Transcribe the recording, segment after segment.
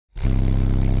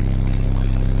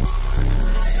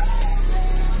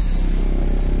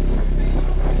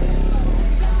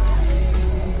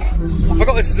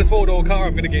4-door car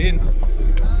I'm going to get in.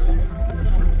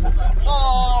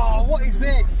 Oh, what is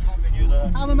this?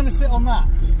 How am I going to sit on that?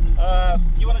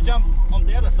 You want to jump on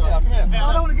the other side? Yeah, come here. Yeah,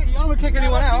 I don't want to get you. I don't want to kick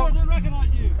anyone out. I don't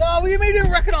recognise you. No, what do you mean you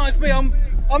don't recognise me? I'm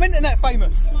internet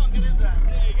famous. Come on, get in there.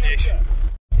 There you go.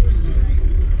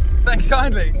 Thank you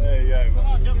kindly. There you go. Come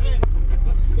on, jump in.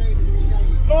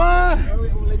 Throw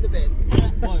it all in the bin.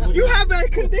 You have air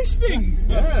conditioning.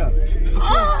 Yeah. It's a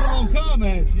full-on car,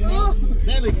 man. You know?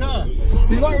 Daily car.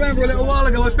 So you might remember a little while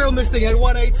ago I filmed this thing at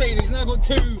 118. He's now got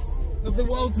 2 of the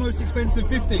world's most expensive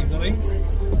 15s, I think.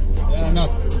 Yeah, no. Are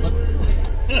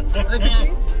they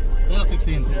 15s? They are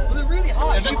 15s, yeah. Well, they're really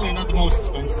high. They're definitely not the most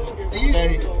expensive. Are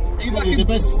you back in the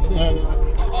best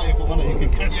high for one that you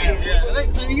can get?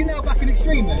 Yeah. So are you now back in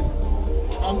extreme then?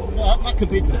 I'm not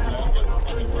competing today. I'm just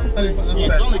having fun.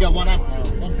 Yeah, it's only got 1 amp now.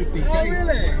 115k. Oh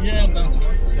really? Yeah, I'm down to it.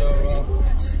 So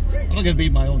I'm not gonna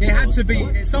beat my own. It had to be.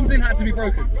 So. Something had to be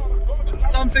broken.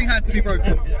 Something had to be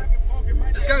broken.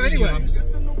 Let's go anyway.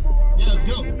 Yeah, let's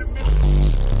go.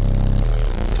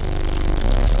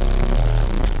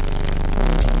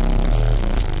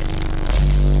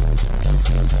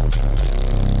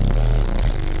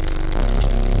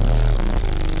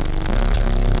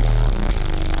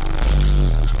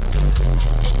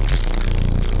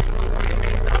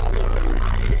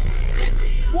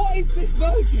 What is this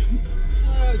version?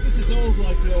 This is all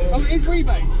like. Oh, it is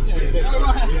rebased. Yeah, it is. Oh,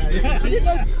 right. Yeah. I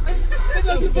didn't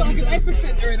know you put like an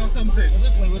epicenter in or something. I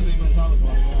definitely wouldn't be Metallica.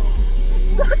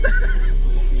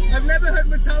 I've never heard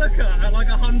Metallica at like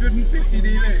 150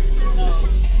 dB. No.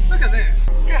 Look at this.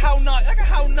 Look at how nice. Look at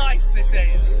how nice this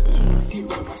is.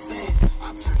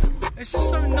 It's just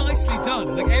so nicely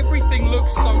done. Like everything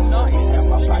looks so nice.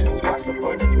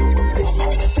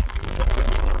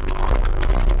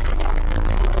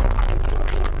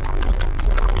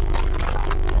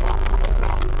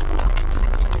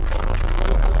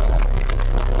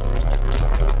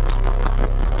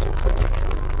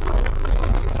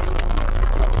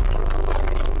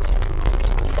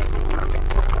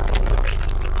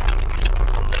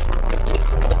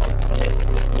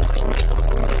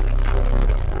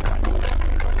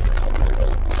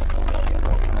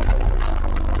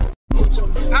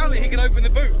 Apparently he can open the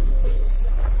boot.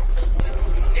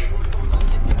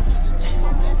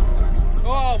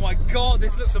 Oh my god,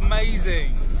 this looks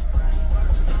amazing.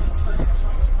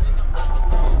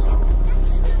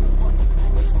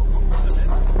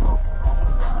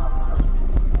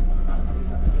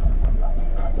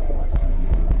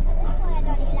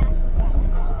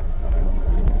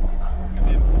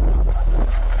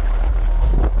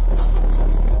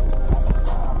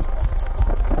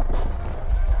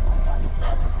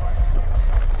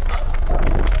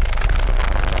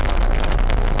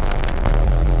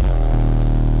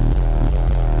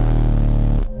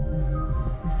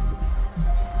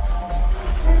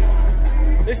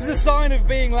 This is a sign of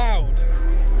being loud.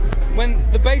 When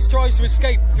the bass tries to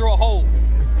escape through a hole.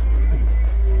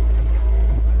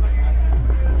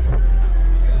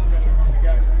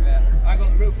 I got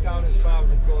the roof down as far as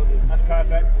recording. That's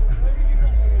perfect.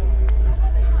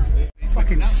 The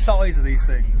fucking size of these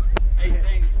things.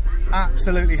 18.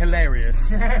 Absolutely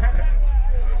hilarious.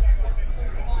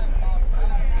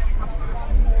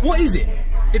 What is it?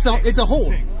 It's a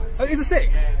horn. Oh, it's a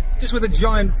 6? Just with a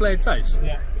giant flared face?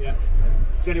 Yeah, yeah.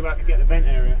 It's the only way I could get the vent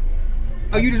area.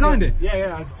 Oh, you designed it? Yeah,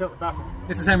 yeah, I had to tilt the baffle.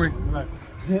 This is Henry. No.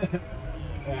 Yeah,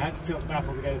 I had to tilt the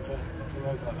baffle to get it to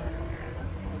work like that.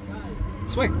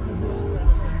 Sweet.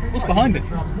 What's behind it?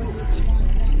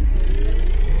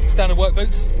 Standard work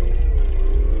boots.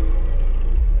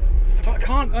 I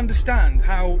can't understand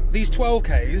how these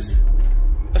 12Ks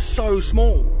are so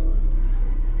small.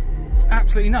 It's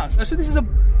absolutely nuts. So this is a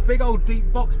big old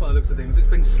deep box by the looks of things. It's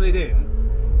been slid in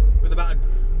with about a...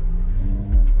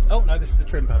 Oh no, this is a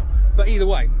trim panel. But either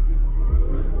way,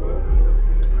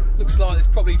 looks like there's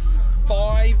probably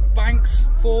 4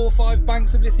 or 5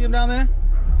 banks of lithium down there.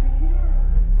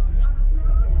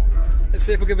 Let's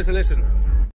see if he'll give us a listen.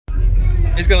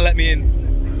 He's gonna let me in.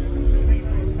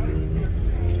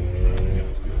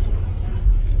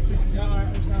 This is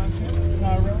our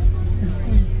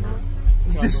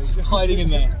Just hiding in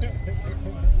there.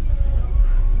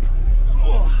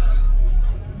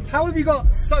 How have you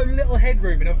got so little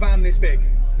headroom in a van this big?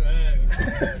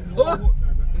 Oh,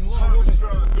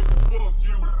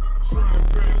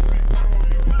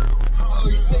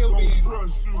 he's sealed me in.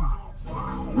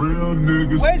 Real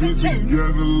niggas Where's it stick to?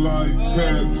 together like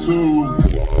tattoos.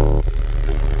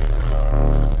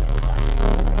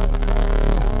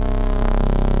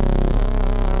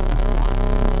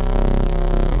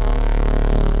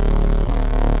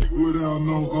 Without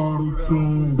no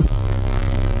auto-tune.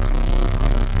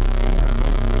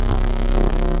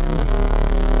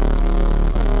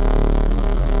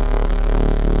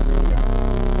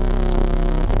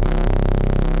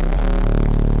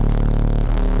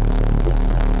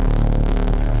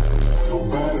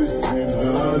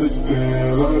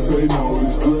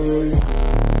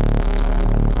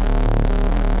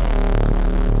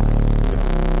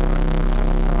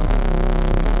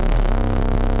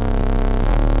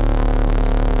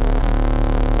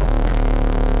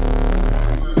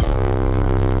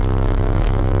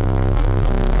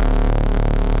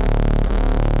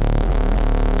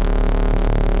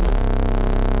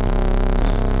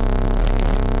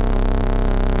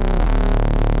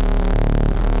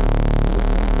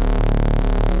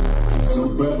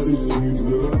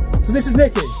 this is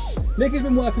Nicky. Nicky's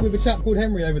been working with a chap called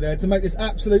Henry over there to make this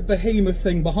absolute behemoth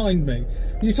thing behind me.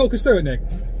 Can you talk us through it, Nick?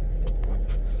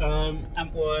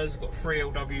 Amp-wise, got 3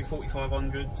 LW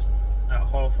 4500s at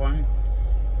half ohm.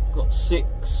 Got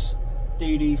 6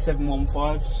 DD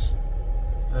 715s.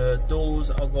 Doors,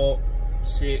 I've got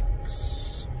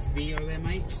 6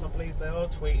 VOM8s, I believe they are.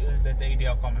 Tweeters, they're DD,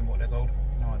 I can't remember what they're called.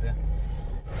 No idea.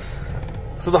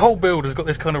 So the whole build has got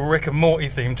this kind of Rick and Morty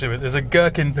theme to it. There's a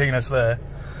gherkin penis there.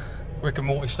 Rick and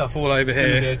Morty stuff all over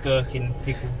here. A gherkin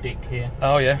pickle dick here.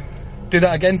 Oh yeah. Do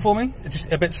that again for me.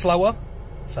 Just a bit slower.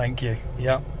 Thank you.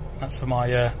 Yep. That's for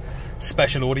my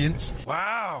special audience.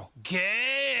 Wow.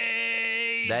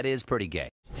 Gay. That is pretty gay.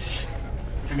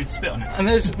 Let me spit on it. And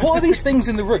there's what are these things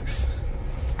in the roof?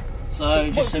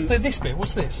 So just this bit.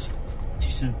 What's this?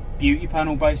 Just a beauty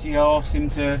panel. Basically, I asked him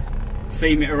to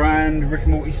theme it around Rick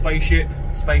and Morty spaceship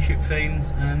themed,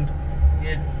 and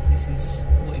yeah, this is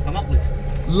what he come up with.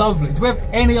 Lovely. Do we have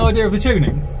any idea of the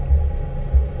tuning?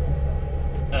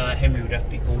 Henry would have to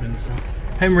be called in the front.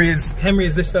 Henry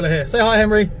is this fella here. Say hi,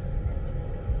 Henry.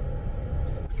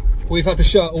 We've had to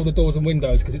shut all the doors and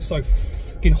windows because it's so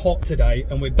fucking hot today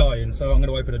and we're dying, so I'm going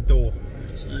to open a door.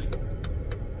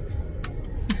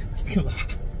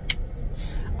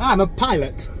 I'm a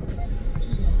pilot.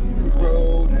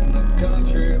 Road in the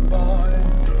country, boy.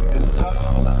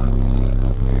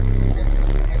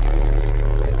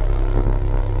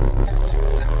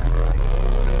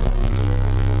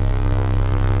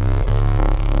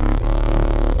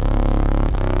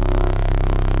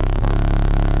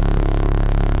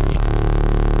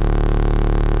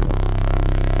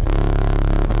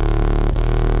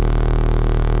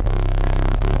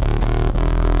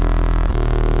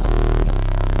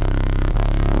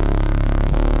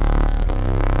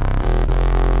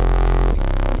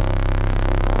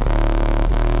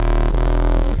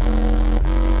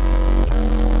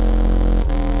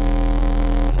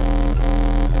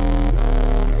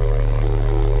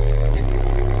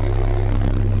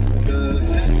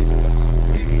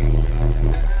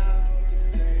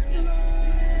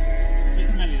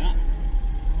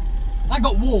 That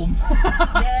got warm.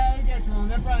 Yeah, it gets warm.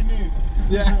 They're brand new.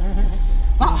 Yeah.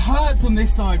 That hurts on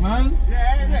this side, man.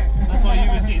 Yeah, isn't it? That's why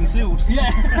you was getting sealed. Yeah.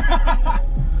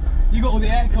 You got all the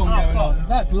aircon going on.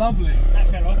 That's lovely. That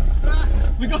fell off.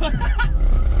 We got Oh,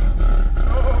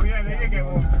 yeah, they did get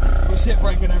warm. got shit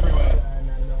breaking everywhere.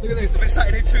 Look at this. They've been sat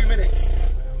in here 2 minutes.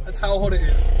 That's how hot it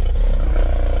is.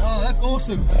 Oh, that's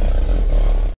awesome.